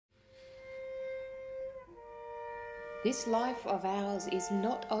This life of ours is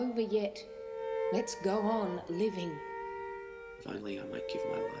not over yet. Let's go on living. If only I might give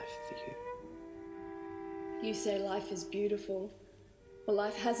my life for you. You say life is beautiful. Well,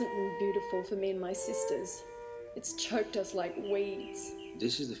 life hasn't been beautiful for me and my sisters. It's choked us like weeds.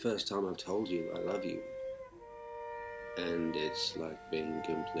 This is the first time I've told you I love you. And it's like being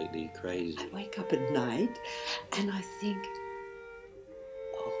completely crazy. I wake up at night and I think,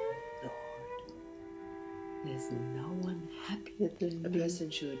 oh Lord, there's no one happier than me. A person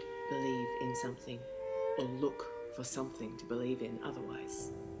should believe in something or look for something to believe in,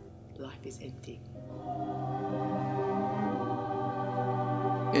 otherwise life is empty.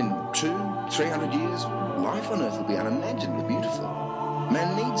 In 200-300 years, life on Earth will be unimaginably beautiful.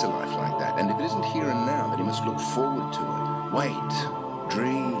 Man needs a life like that, and if it isn't here and now, then he must look forward to it. Wait,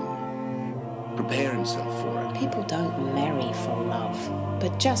 dream, prepare himself for it. People don't marry for love,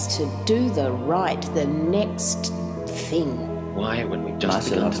 but just to do the right, the next thing. Why, when we just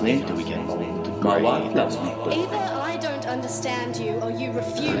begun to live, do we get bold? My wife loves me. Either I don't understand you or you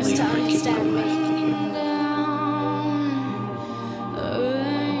refuse to understand me.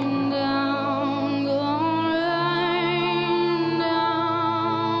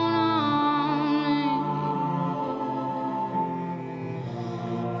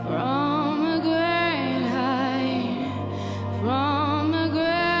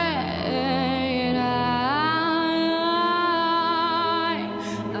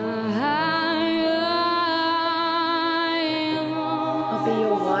 I'll be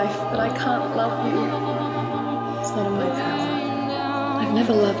your wife, but I can't love you. It's not in my power. I've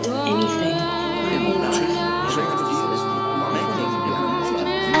never loved anything my whole life. 300 years, life on Earth will be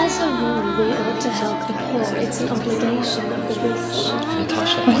unimaginable. As a rule, we ought to help the poor. It's an obligation of the rich.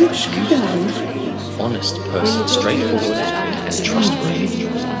 Natasha, honest person, straightforward and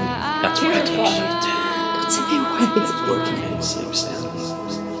trustworthy.